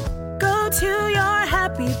waiting. Go to your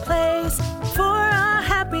happy place for a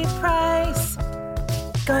happy price.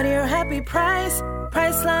 Go to your happy price,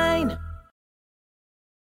 Priceline.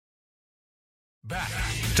 Back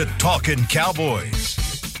to Talking Cowboys.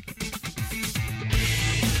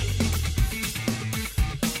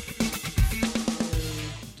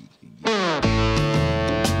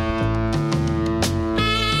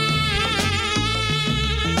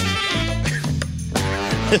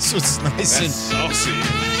 This was nice. That's saucy.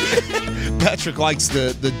 Patrick likes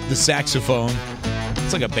the saxophone.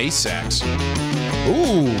 It's like a bass sax.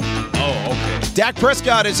 Ooh. Oh, okay. Dak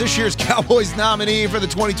Prescott is this year's Cowboys nominee for the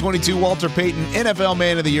 2022 Walter Payton NFL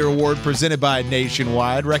Man of the Year Award presented by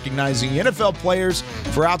Nationwide, recognizing NFL players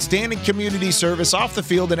for outstanding community service off the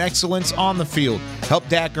field and excellence on the field. Help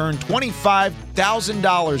Dak earn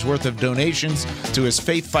 $25,000 worth of donations to his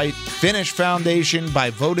Faith Fight Finish Foundation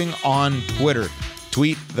by voting on Twitter.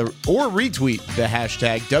 Tweet or retweet the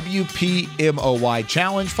hashtag WPMOY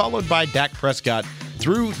Challenge, followed by Dak Prescott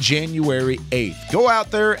through January 8th. Go out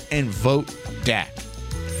there and vote Dak.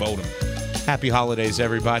 Vote him. Happy holidays,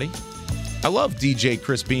 everybody. I love DJ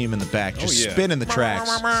Chris Beam in the back, just spinning the tracks.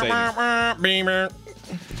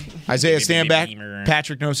 Isaiah Standback,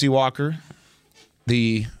 Patrick Nosey Walker,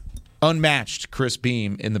 the unmatched Chris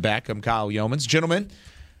Beam in the back. I'm Kyle Yeomans. Gentlemen,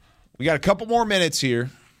 we got a couple more minutes here.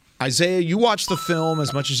 Isaiah, you watch the film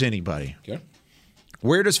as much as anybody. Okay.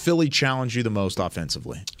 Where does Philly challenge you the most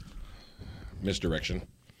offensively? Misdirection.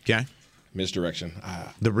 Okay. Misdirection.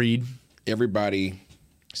 The read. Everybody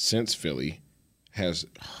since Philly has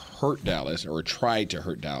hurt Dallas or tried to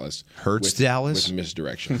hurt Dallas. Dallas? With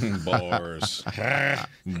misdirection. Bars.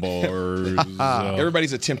 Bars.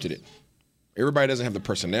 Everybody's attempted it. Everybody doesn't have the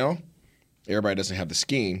personnel. Everybody doesn't have the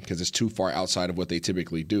scheme because it's too far outside of what they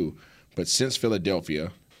typically do. But since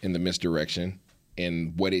Philadelphia in the misdirection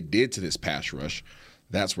and what it did to this pass rush,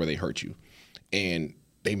 that's where they hurt you. And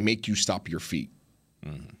they make you stop your feet.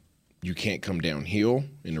 Mm-hmm. You can't come downhill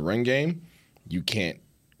in the run game. You can't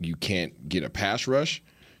get a pass rush.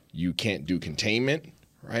 You can't do containment,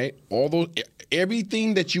 right?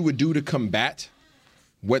 Everything that you would do to combat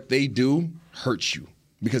what they do hurts you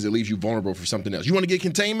because it leaves you vulnerable for something else. You want to get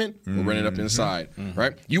containment? We'll run it up inside,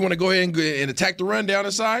 right? You want to go ahead and attack the run down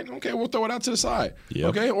inside? Okay, we'll throw it out to the side. Yep.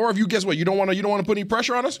 Okay, or if you guess what, you don't want to put any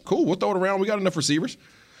pressure on us? Cool, we'll throw it around. We got enough receivers.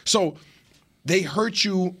 So they hurt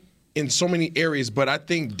you in so many areas, but I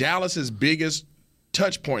think Dallas's biggest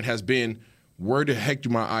touch point has been, where the heck do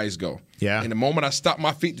my eyes go? Yeah. And the moment I stop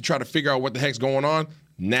my feet to try to figure out what the heck's going on,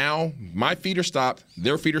 now my feet are stopped,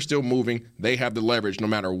 their feet are still moving, they have the leverage no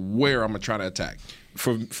matter where I'm trying to attack.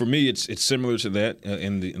 For me, it's similar to that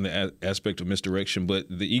in the aspect of misdirection, but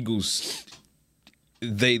the Eagles,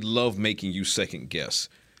 they love making you second guess.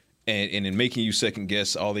 And in making you second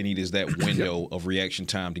guess, all they need is that window of reaction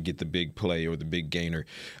time to get the big play or the big gainer.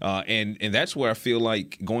 And that's where I feel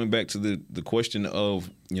like, going back to the question of,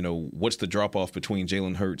 what's the drop-off between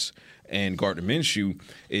Jalen Hurts and Gardner Minshew,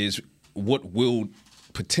 is what will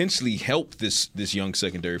potentially help this young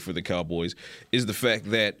secondary for the Cowboys is the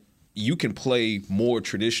fact that you can play more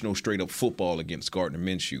traditional straight-up football against Gardner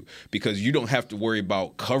Minshew because you don't have to worry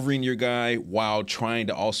about covering your guy while trying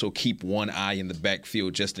to also keep one eye in the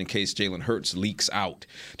backfield just in case Jalen Hurts leaks out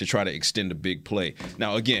to try to extend a big play.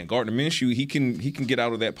 Now, again, Gardner Minshew, he can get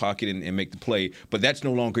out of that pocket and make the play, but that's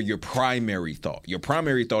no longer your primary thought. Your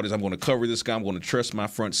primary thought is I'm going to cover this guy. I'm going to trust my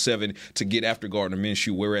front seven to get after Gardner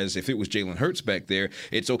Minshew, whereas if it was Jalen Hurts back there,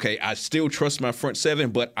 it's okay. I still trust my front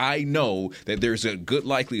seven, but I know that there's a good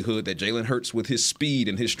likelihood that Jalen Hurts, with his speed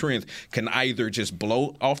and his strength, can either just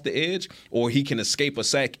blow off the edge or he can escape a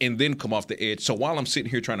sack and then come off the edge. So while I'm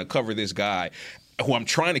sitting here trying to cover this guy who I'm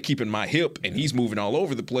trying to keep in my hip and he's moving all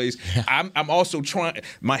over the place, I'm also trying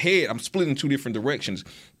 – my head, I'm split in two different directions.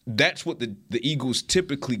 That's what the Eagles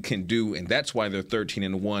typically can do, and that's why they're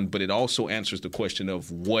 13-1. But it also answers the question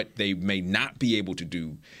of what they may not be able to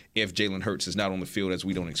do if Jalen Hurts is not on the field, as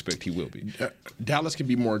we don't expect he will be. Dallas can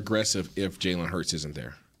be more aggressive if Jalen Hurts isn't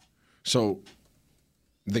there. So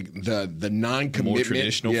the non-commitment, more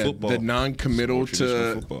traditional football. The non-committal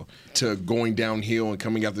to going downhill and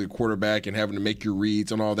coming after the quarterback and having to make your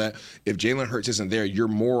reads and all that. If Jalen Hurts isn't there, you're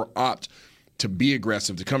more apt to be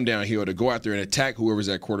aggressive, to come downhill, to go out there and attack whoever's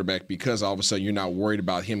at quarterback because all of a sudden you're not worried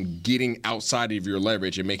about him getting outside of your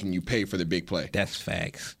leverage and making you pay for the big play. That's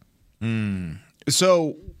facts.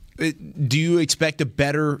 So do you expect a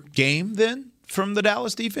better game then from the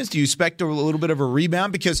Dallas defense? Do you expect a little bit of a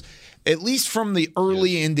rebound? Because at least from the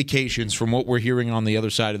early indications from what we're hearing on the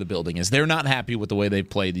other side of the building is they're not happy with the way they've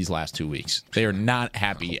played these last 2 weeks. They are not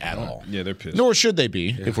happy at all. Yeah, they're pissed. Nor should they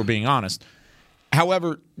be, if we're being honest.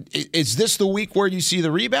 However, is this the week where you see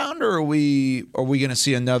the rebound, or are we going to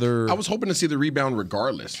see another? I was hoping to see the rebound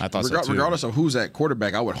regardless. I thought so too. Regardless of who's at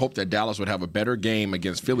quarterback, I would hope that Dallas would have a better game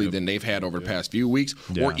against Philly than they've had over the past few weeks,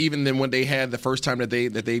 or even than when they had the first time that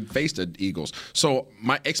they faced the Eagles. So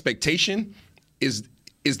my expectation is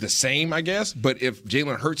the same, I guess. But if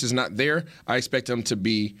Jalen Hurts is not there, I expect them to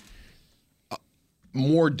be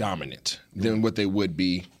more dominant than what they would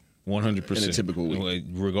be. 100%. In a typical week.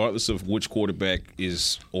 Regardless of which quarterback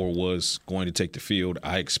is or was going to take the field,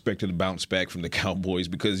 I expected a bounce back from the Cowboys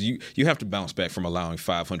because you have to bounce back from allowing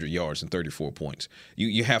 500 yards and 34 points.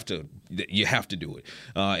 You have to do it.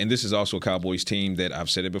 And this is also a Cowboys team that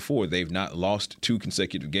I've said it before. They've not lost 2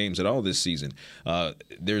 consecutive games at all this season.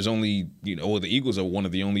 There's only, the Eagles are one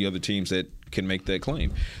of the only other teams that can make that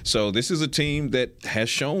claim. So this is a team that has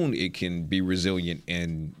shown it can be resilient,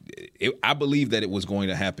 and I believe that it was going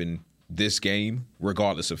to happen this game,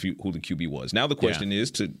 regardless of who the QB was. Now the question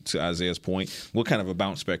is, to Isaiah's point, what kind of a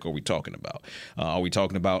bounce back are we talking about? Are we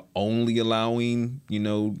talking about only allowing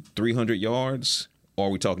 300 yards, or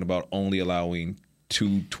are we talking about only allowing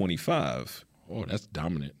 225? Oh, that's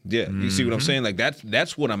dominant. Yeah, you see what I'm saying? Like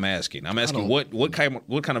that's what I'm asking. I'm asking what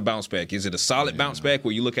kind of bounce back? Is it a solid bounce back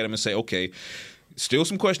where you look at them and say, okay, still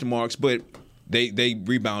some question marks, but they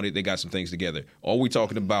rebounded, they got some things together? Or are we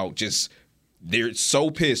talking about just they're so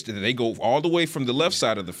pissed that they go all the way from the left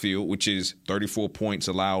side of the field, which is 34 points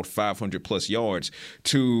allowed, 500 plus yards,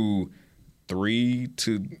 to 3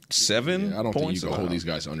 to 7 I don't think you can allowed. hold these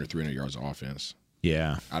guys under 300 yards of offense.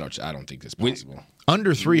 Yeah, I don't think that's possible.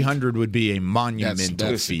 Under 300 would be a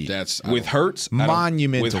monumental feat. With Hurts,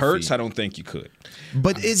 monumental. With Hurts, feat. I don't think you could.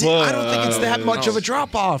 But I don't think it's that much of a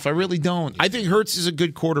drop off. I really don't. I think Hurts is a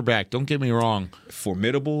good quarterback. Don't get me wrong.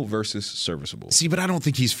 Formidable versus serviceable. See, but I don't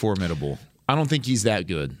think he's formidable. I don't think he's that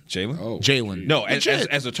good. Jalen? Jalen. No,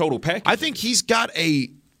 as a total package. I think he's got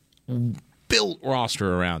a built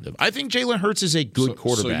roster around him. I think Jalen Hurts is a good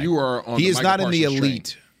quarterback. So you are on he the is Michael not in the Parsons elite.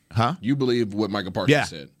 train. Huh? You believe what Michael Parsons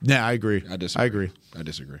said? Yeah, I agree. I disagree. I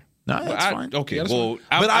disagree. No, that's fine. Okay, Yeah, that's well,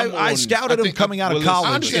 But I scouted him coming out of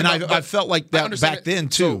college, and I felt like that back then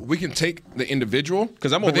too. So we can take the individual,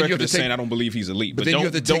 because I'm on record as saying I don't believe he's elite. But then you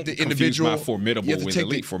have to take the individual. My formidable you have to with take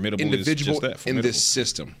elite. the Formidable individual is just that. Formidable. in this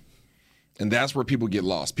system. And that's where people get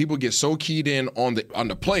lost. People get so keyed in on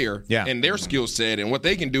the player and their skill set and what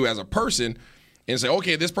they can do as a person, and say,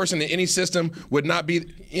 okay, this person in any system would not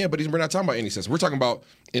be. Yeah, but we're not talking about any system. We're talking about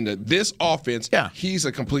this offense. Yeah, he's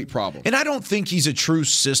a complete problem. And I don't think he's a true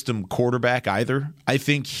system quarterback either. I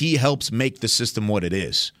think he helps make the system what it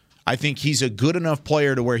is. I think he's a good enough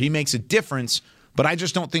player to where he makes a difference. But I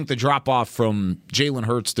just don't think the drop-off from Jalen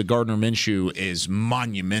Hurts to Gardner Minshew is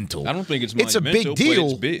monumental. I don't think it's a monumental, big deal.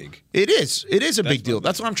 But it's big. It is. It is a big deal.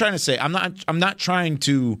 That's what I'm trying to say. I'm not trying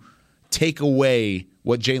to take away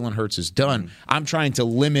what Jalen Hurts has done. I'm trying to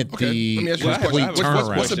limit the complete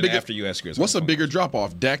turnaround. What's a bigger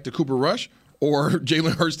drop-off, Dak to Cooper Rush or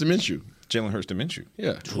Jalen Hurts to Minshew? Jalen Hurts to Minshew.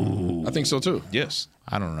 Yeah. Ooh. I think so too. Yes.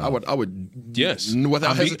 I don't know. I would. Yes.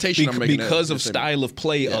 Without hesitation, I'm making because that of style of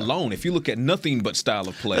play alone. If you look at nothing but style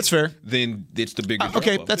of play, that's fair. Then it's the bigger.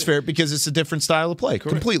 Okay, that's fair because it's a different style of play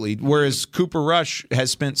completely. Whereas Cooper Rush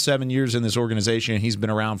has spent 7 years in this organization, and he's been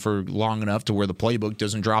around for long enough to where the playbook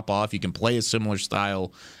doesn't drop off. You can play a similar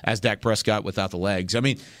style as Dak Prescott without the legs. I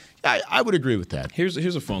mean, I would agree with that. Here's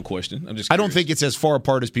a fun question. I don't think it's as far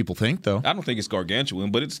apart as people think, though. I don't think it's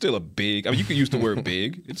gargantuan, but it's still a big. I mean, you can use the word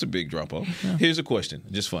big. It's a big drop off. Yeah. Here's a question,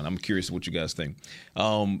 just fun. I'm curious what you guys think.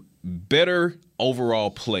 Better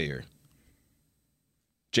overall player,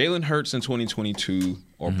 Jalen Hurts in 2022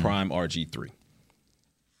 or prime RG3?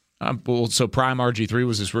 Well, so prime RG3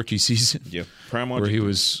 was his rookie season. Yeah, prime RG3. Where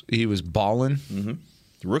he was balling.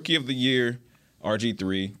 Mm-hmm. Rookie of the year,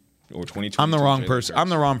 RG3. Or 2022. I'm the wrong person. I'm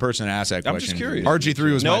the wrong person to ask that question. I'm just curious.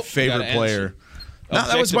 RG3 was my favorite player. No,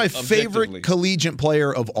 that was my favorite collegiate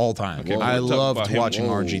player of all time. Okay, I loved watching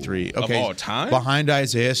RG3. Okay, of all time? Behind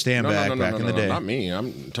Isaiah Stanback back in the day. Not me.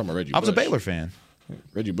 I'm talking about Reggie Bush. I was a Baylor fan.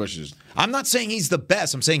 Reggie Bush is. I'm not saying he's the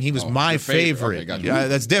best. I'm saying he was my favorite. Okay, yeah,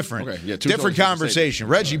 that's different. Okay, yeah, different conversation.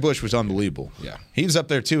 Reggie Bush was unbelievable. Yeah, he was up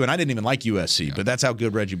there too, and I didn't even like USC, but that's how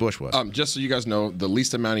good Reggie Bush was. Just so you guys know, the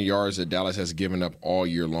least amount of yards that Dallas has given up all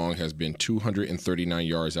year long has been 239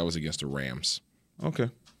 yards. That was against the Rams. Okay.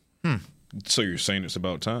 So you're saying it's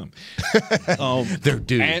about time? They're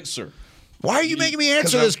due. Answer. Why are you making me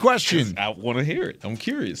answer this question? I want to hear it. I'm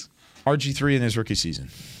curious. RG3 in his rookie season.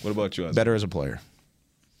 What about you, Isaiah? Better as a player.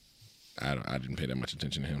 I didn't pay that much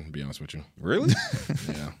attention to him, to be honest with you. Really?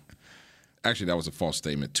 Yeah. Actually, that was a false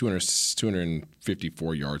statement.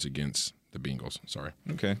 254 yards against the Bengals. Sorry.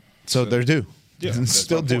 Okay. So they're due. Yeah,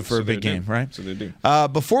 still due for a big game, right? So they do.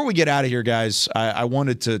 Before we get out of here, guys, I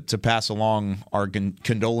wanted to pass along our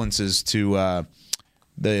condolences to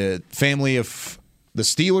the family of the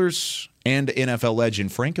Steelers and NFL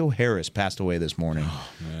legend Franco Harris passed away this morning.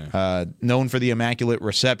 Oh, known for the Immaculate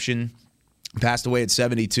Reception. Passed away at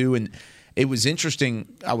 72, and it was interesting.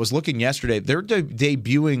 I was looking yesterday. They're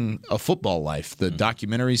debuting A Football Life, the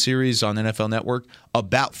documentary series on NFL Network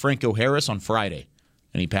about Franco Harris on Friday,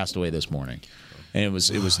 and he passed away this morning. And it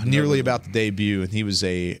was nearly about the debut, and he was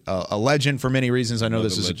a legend for many reasons. I know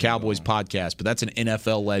this is a Cowboys podcast, but that's an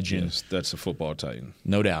NFL legend. Yes, that's a football titan.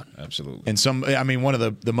 No doubt. Absolutely. And one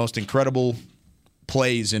of the most incredible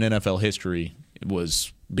plays in NFL history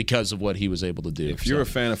was because of what he was able to do. If you're a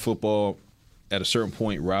fan of football, at a certain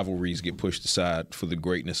point, rivalries get pushed aside for the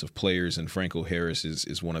greatness of players, and Franco Harris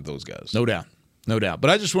is one of those guys. No doubt. No doubt. But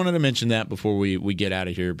I just wanted to mention that before we get out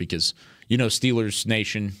of here because, Steelers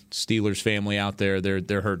Nation, Steelers family out there,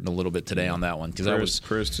 they're hurting a little bit today on that one.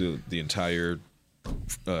 Prayers to the entire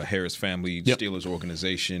Harris family, Steelers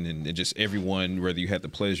organization, and just everyone, whether you had the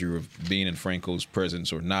pleasure of being in Franco's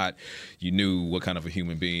presence or not, you knew what kind of a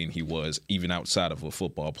human being he was, even outside of a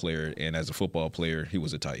football player. And as a football player, he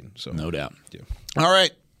was a titan. So no doubt. Yeah. All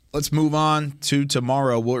right. Let's move on to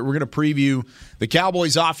tomorrow. We're going to preview the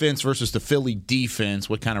Cowboys offense versus the Philly defense.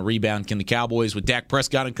 What kind of rebound can the Cowboys with Dak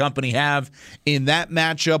Prescott and company have in that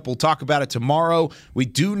matchup? We'll talk about it tomorrow. We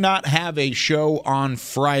do not have a show on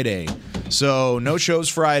Friday. So no shows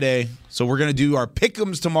Friday. So we're going to do our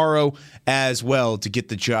pick'ems tomorrow as well to get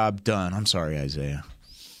the job done. I'm sorry, Isaiah.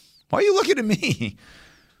 Why are you looking at me?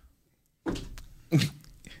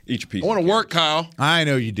 Each piece. I want to work, Kyle. I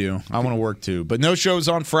know you do. I want to work too. But no shows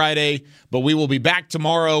on Friday. But we will be back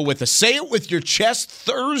tomorrow with a Say It With Your Chest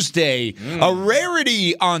Thursday. A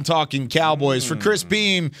rarity on Talking Cowboys. For Chris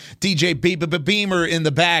Beam, DJ Beamer in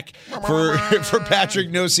the back. For Patrick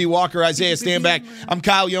No-See Walker, Isaiah Stanback, I'm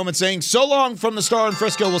Kyle Yeoman saying so long from the Star in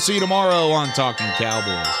Frisco. We'll see you tomorrow on Talking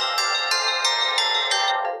Cowboys.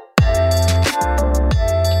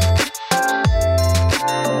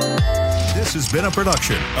 This has been a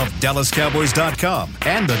production of DallasCowboys.com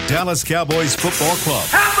and the Dallas Cowboys Football Club.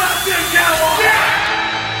 How about this, Cowboys? Yeah!